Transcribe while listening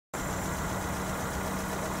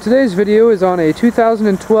Today's video is on a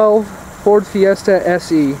 2012 Ford Fiesta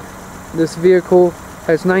SE. This vehicle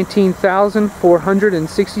has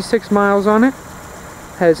 19,466 miles on it,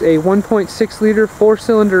 has a 1.6 liter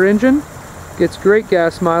 4-cylinder engine, gets great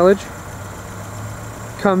gas mileage,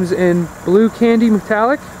 comes in blue candy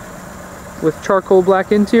metallic with charcoal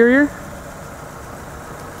black interior.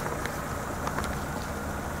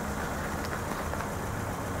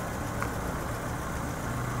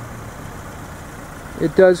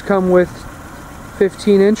 It does come with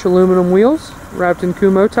 15-inch aluminum wheels wrapped in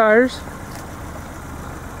Kumho tires.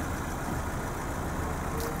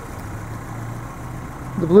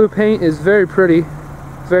 The blue paint is very pretty,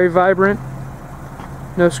 very vibrant.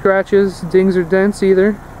 No scratches, dings, or dents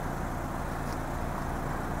either.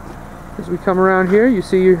 As we come around here, you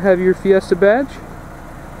see you have your Fiesta badge.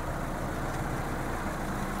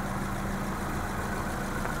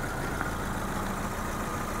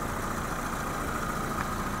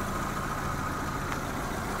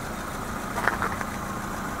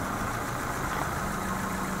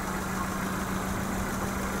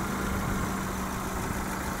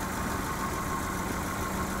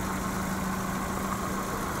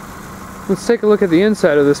 Let's take a look at the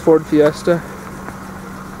inside of this Ford Fiesta.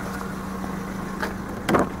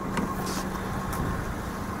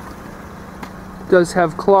 It does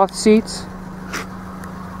have cloth seats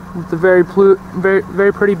with the very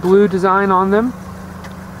pretty blue design on them.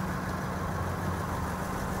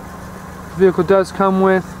 The vehicle does come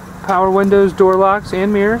with power windows, door locks,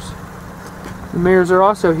 and mirrors. The mirrors are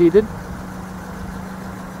also heated.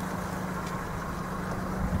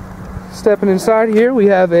 Stepping inside here, we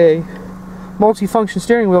have a multi-function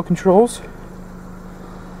steering wheel controls.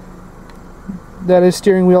 That is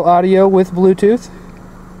steering wheel audio with Bluetooth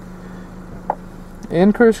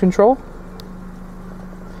and cruise control.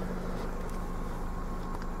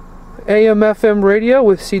 AM/FM radio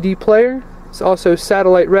with CD player. It's also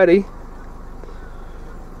satellite ready.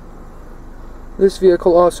 This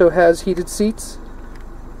vehicle also has heated seats.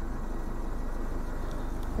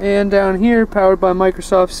 And down here, powered by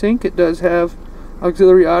Microsoft Sync, it does have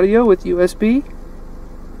auxiliary audio with USB.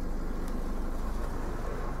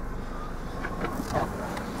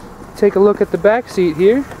 Take a look at the back seat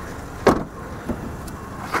here.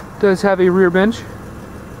 It does have a rear bench.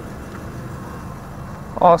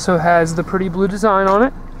 Also has the pretty blue design on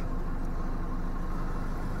it.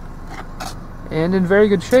 And in very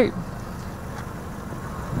good shape.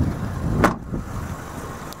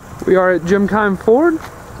 We are at Jim Keim Ford.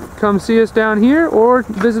 Come see us down here or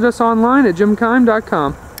visit us online at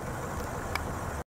jimkeim.com.